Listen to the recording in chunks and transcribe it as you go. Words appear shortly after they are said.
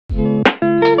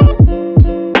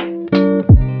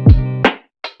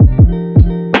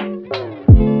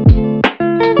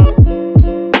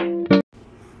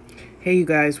Hey you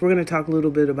guys, we're going to talk a little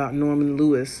bit about Norman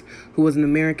Lewis, who was an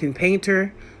American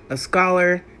painter, a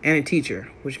scholar, and a teacher,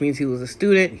 which means he was a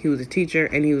student, he was a teacher,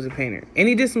 and he was a painter. And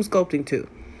he did some sculpting too.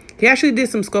 He actually did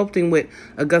some sculpting with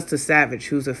Augustus Savage,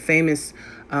 who's a famous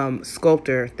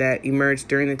sculptor that emerged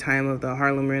during the time of the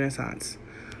Harlem Renaissance.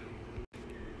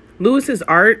 Lewis's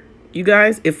art, you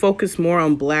guys, it focused more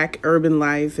on Black urban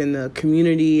life and the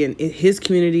community and his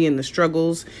community and the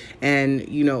struggles. And,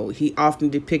 you know, he often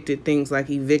depicted things like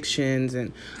evictions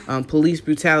and police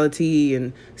brutality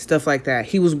and stuff like that.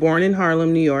 He was born in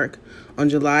Harlem, New York on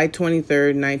July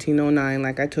 23rd, 1909,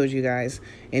 like I told you guys.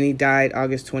 And he died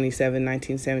August 27,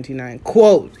 1979.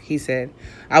 Quote, he said,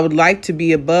 "I would like to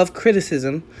be above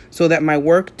criticism so that my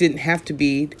work didn't have to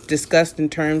be discussed in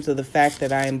terms of the fact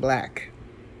that I am Black."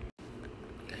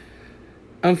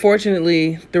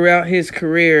 Unfortunately, throughout his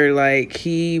career,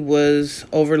 he was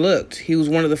overlooked. He was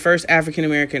one of the first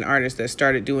African-American artists that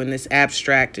started doing this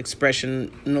abstract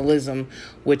expressionism,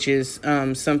 which is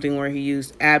something where he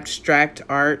used abstract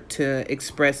art to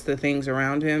express the things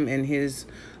around him and his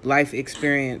life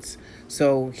experience.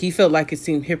 So he felt like it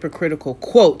seemed hypocritical,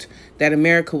 quote, that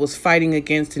America was fighting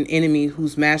against an enemy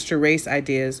whose master race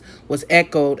ideas was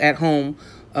echoed at home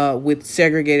with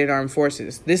segregated armed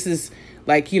forces. This is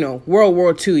World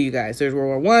War II, you guys. There's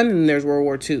World War I and there's World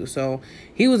War II. So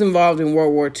he was involved in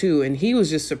World War II, and he was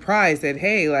just surprised that,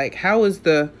 hey, how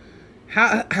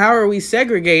are we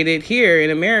segregated here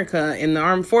in America in the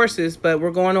armed forces, but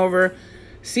we're going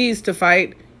overseas to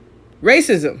fight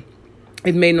racism?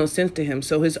 It made no sense to him.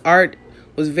 So his art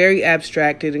was very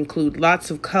abstract. It included lots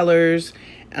of colors.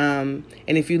 And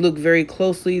if you look very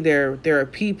closely, there are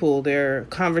people, there are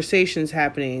conversations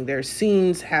happening, there's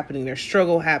scenes happening, there's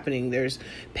struggle happening, there's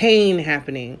pain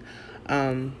happening.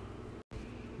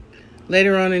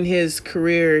 Later on in his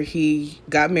career, he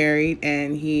got married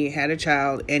and he had a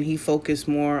child, and he focused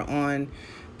more on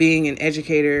being an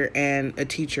educator and a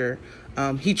teacher.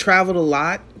 He traveled a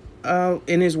lot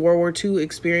in his World War II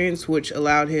experience, which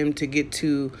allowed him to get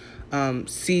to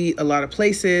see a lot of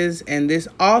places, and this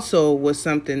also was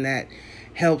something that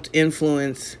helped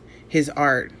influence his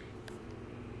art.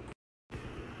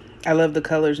 I love the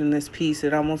colors in this piece.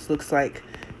 It almost looks like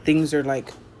things are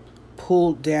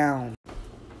pulled down.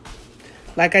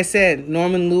 Like I said,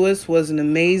 Norman Lewis was an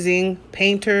amazing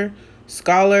painter,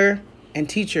 scholar, and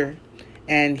teacher,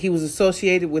 and he was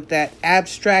associated with that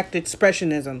abstract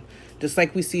expressionism, just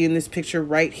like we see in this picture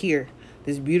right here.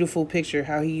 This beautiful picture,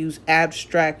 how he used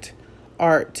abstract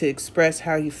art to express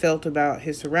how he felt about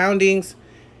his surroundings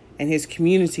and his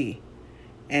community,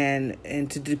 and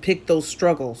to depict those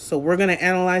struggles. So we're going to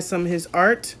analyze some of his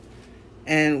art,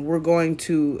 and we're going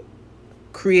to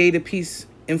create a piece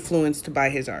influenced by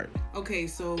his art. Okay,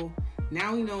 so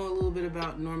now we know a little bit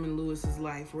about Norman Lewis's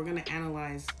life. We're going to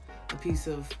analyze a piece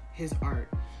of his art.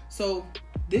 So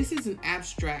this is an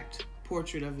abstract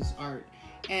portrait of his art,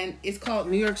 and it's called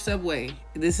New York Subway.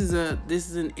 This is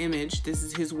an image. This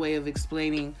is his way of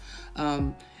explaining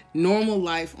normal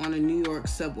life on a New York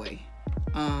subway.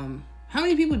 How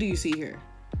many people do you see here?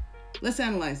 Let's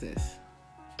analyze this.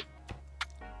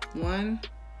 1,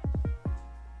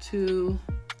 2,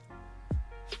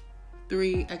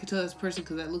 3. I can tell this person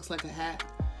because that looks like a hat.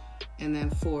 And then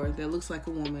 4, that looks like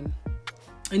a woman.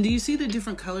 And do you see the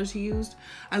different colors he used?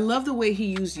 I love the way he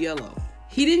used yellow.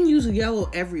 He didn't use yellow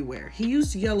everywhere. He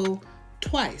used yellow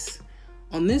twice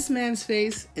on this man's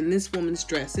face and this woman's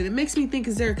dress. And it makes me think,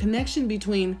 is there a connection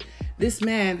between this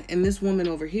man and this woman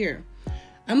over here?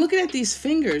 I'm looking at these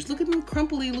fingers. Look at them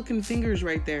crumply looking fingers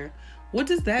right there. What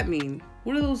does that mean?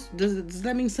 What are those? Does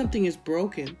that mean something is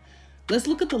broken? Let's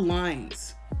look at the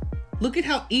lines. Look at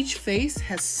how each face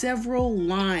has several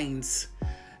lines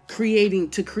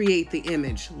to create the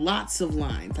image. Lots of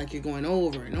lines, like you're going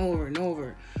over and over and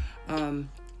over.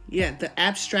 Yeah, the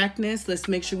abstractness. Let's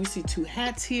make sure we see 2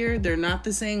 hats here. They're not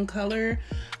the same color.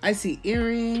 I see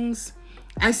earrings.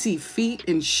 I see feet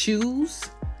and shoes.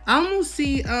 I almost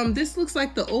see, this looks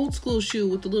like the old school shoe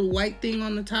with the little white thing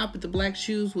on the top with the black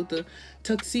shoes with the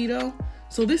tuxedo.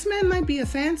 So this man might be a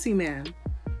fancy man.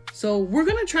 So we're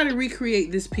going to try to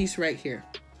recreate this piece right here.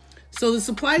 So the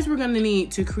supplies we're going to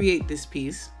need to create this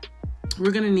piece,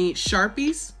 we're going to need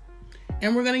Sharpies,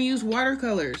 and we're going to use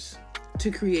watercolors to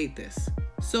create this.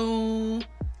 So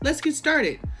let's get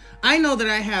started. I know that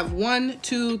I have 1,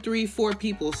 2, 3, 4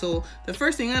 people. So the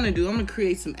first thing I'm going to do, I'm going to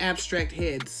create some abstract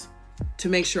heads to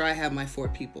make sure I have my 4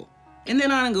 people. And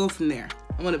then I'm going to go from there.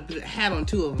 I'm going to put a hat on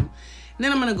 2 of them. And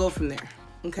then I'm going to go from there.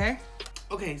 Okay?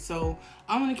 Okay, so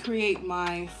I'm going to create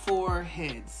my 4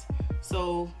 heads.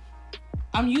 So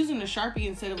I'm using a Sharpie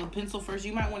instead of a pencil first.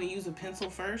 You might want to use a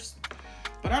pencil first.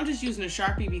 But I'm just using a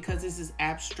Sharpie because this is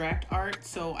abstract art.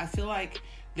 So I feel like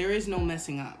there is no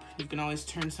messing up. You can always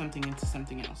turn something into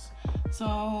something else.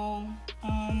 So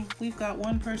we've got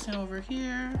one person over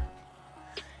here.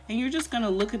 And you're just gonna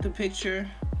look at the picture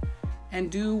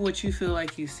and do what you feel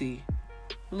like you see.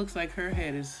 It looks like her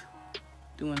head is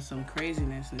doing some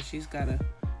craziness, and she's got a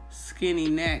skinny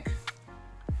neck,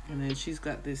 and then she's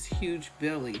got this huge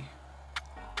belly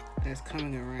that's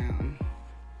coming around.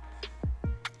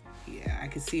 Yeah, I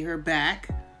can see her back.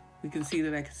 We can see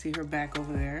that I can see her back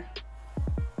over there.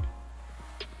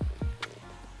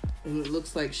 And it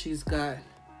looks like she's got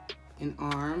an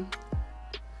arm.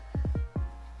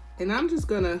 And I'm just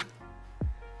gonna,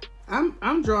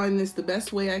 I'm drawing this the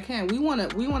best way I can. We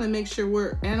wanna make sure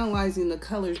we're analyzing the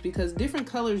colors, because different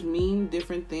colors mean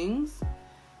different things.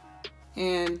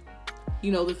 And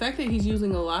you know, the fact that he's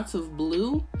using lots of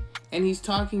blue and he's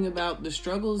talking about the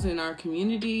struggles in our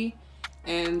community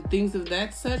and things of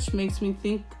that such makes me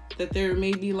think that there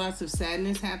may be lots of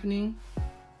sadness happening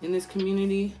in this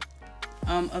community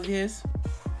of his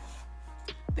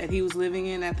that he was living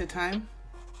in at the time.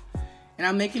 And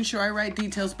I'm making sure I write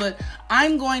details, but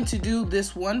I'm going to do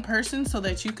this one person so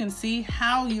that you can see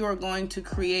how you are going to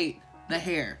create the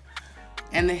hair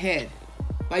and the head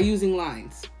by using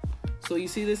lines. So you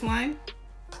see this line?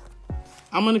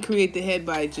 I'm going to create the head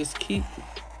by just keep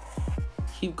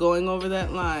going over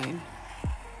that line.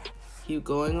 Keep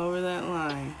going over that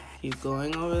line. Keep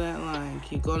going over that line.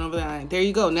 Keep going over that line. There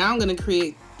you go. Now I'm going to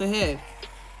create the head.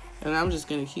 And I'm just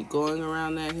going to keep going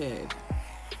around that head.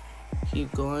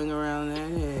 Keep going around that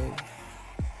head.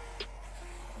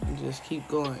 And just keep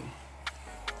going.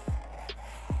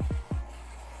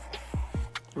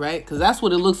 Right? Because that's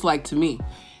what it looks like to me.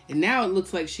 And now it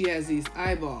looks like she has these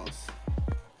eyeballs.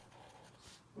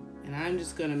 And I'm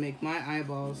just going to make my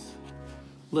eyeballs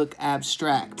look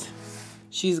abstract.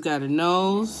 She's got a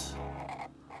nose.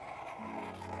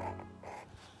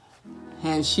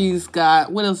 And she's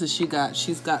got, what else has she got?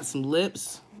 She's got some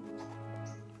lips.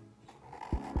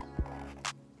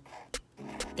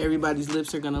 Everybody's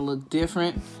lips are going to look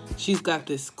different. She's got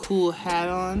this cool hat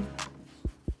on.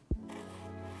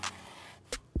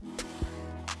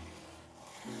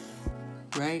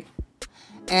 Right?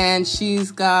 And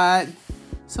she's got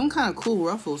some kind of cool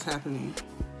ruffles happening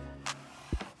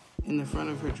in the front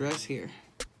of her dress here.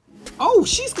 Oh,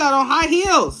 she's got on high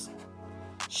heels.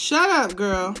 Shut up,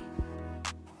 girl.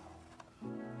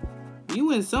 You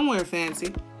went somewhere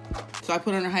fancy. So I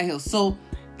put on her high heels. So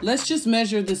let's just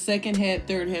measure the second head,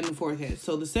 third head, and fourth head.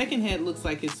 So the second head looks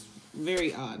like it's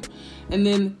very odd. And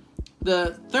then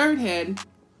the third head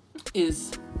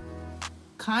is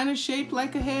kind of shaped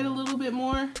like a head a little bit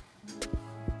more.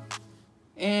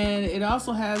 And it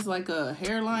also has like a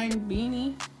hairline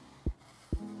beanie.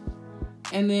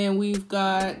 And then we've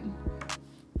got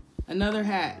another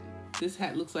hat. This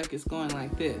hat looks like it's going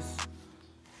like this.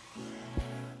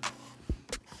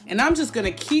 And I'm just going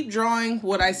to keep drawing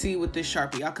what I see with this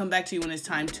Sharpie. I'll come back to you when it's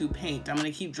time to paint. I'm going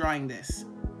to keep drawing this.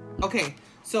 Okay,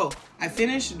 so I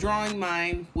finished drawing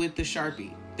mine with the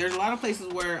Sharpie. There's a lot of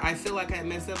places where I feel like I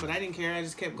messed up, but I didn't care. I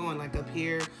just kept going, like up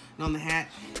here and on the hat.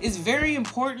 It's very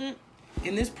important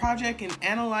in this project in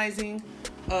analyzing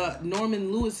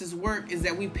Norman Lewis's work is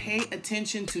that we pay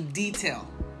attention to detail.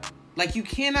 Like, you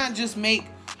cannot just make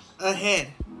a head.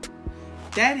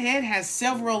 That head has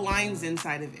several lines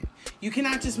inside of it. You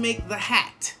cannot just make the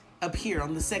hat appear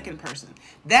on the second person.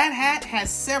 That hat has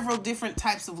several different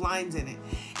types of lines in it.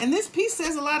 And this piece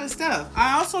says a lot of stuff.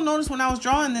 I also noticed when I was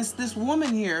drawing this woman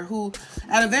here who,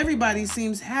 out of everybody,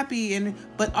 seems happy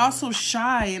but also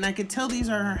shy. And I could tell these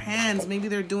are her hands. Maybe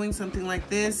they're doing something like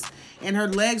this. And her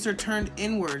legs are turned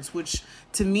inwards, which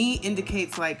to me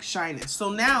indicates like shyness.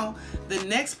 So now the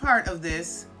next part of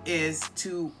this is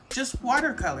to just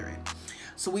watercolor it.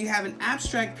 So we have an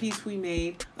abstract piece we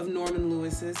made of Norman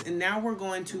Lewis's, and now we're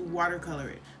going to watercolor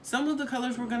it. Some of the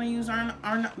colors we're going to use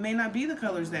may not be the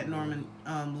colors that Norman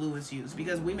Lewis used,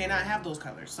 because we may not have those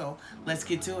colors. So let's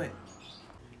get to it.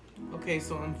 Okay,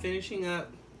 so I'm finishing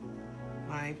up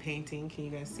my painting. Can you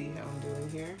guys see how I'm doing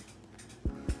here?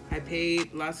 I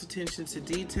paid lots of attention to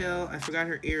detail. I forgot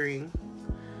her earring.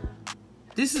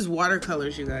 This is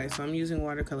watercolors, you guys. So I'm using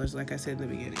watercolors like I said in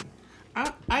the beginning.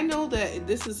 I know that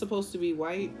this is supposed to be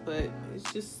white, but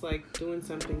it's just like doing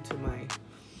something to my...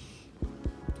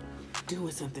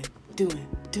 Doing something.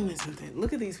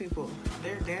 Look at these people.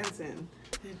 They're dancing.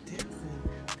 They're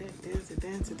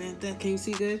dancing. Can you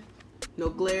see good? No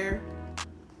glare?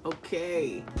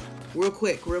 Okay. Real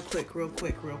quick. Let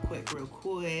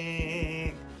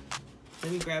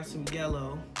me grab some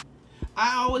yellow.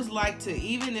 I always like to,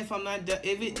 even if I'm not,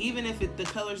 even if the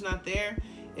color's not there,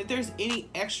 if there's any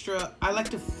extra, I like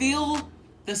to fill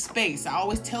the space. I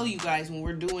always tell you guys when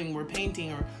we're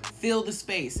painting, or fill the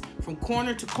space from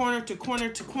corner to corner to corner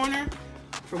to corner,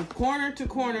 from corner to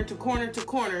corner to corner to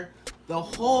corner. The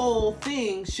whole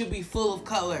thing should be full of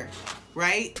color,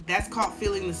 right? That's called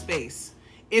filling the space.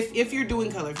 If you're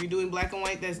doing color, if you're doing black and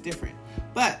white, that's different.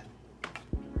 But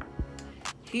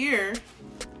here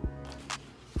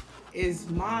is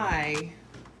my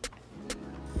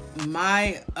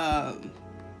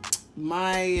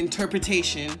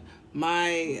interpretation,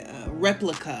 my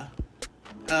replica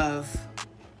of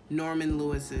Norman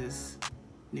Lewis's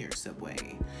Near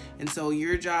Subway. And so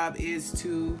your job is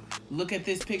to look at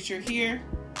this picture here,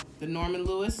 the Norman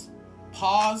Lewis,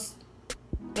 pause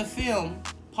the film,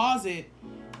 pause it,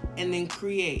 and then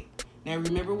create. Now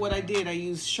remember what I did. I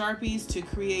used Sharpies to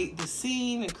create the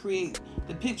scene and create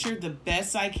the picture the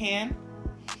best I can.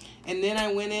 And then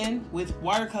I went in with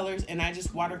watercolors and I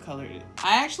just watercolored it.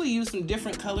 I actually used some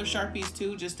different color Sharpies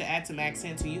too, just to add some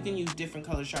accent. So you can use different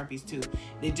color Sharpies too.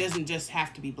 It doesn't just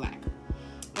have to be black.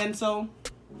 And so,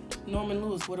 Norman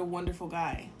Lewis, what a wonderful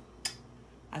guy.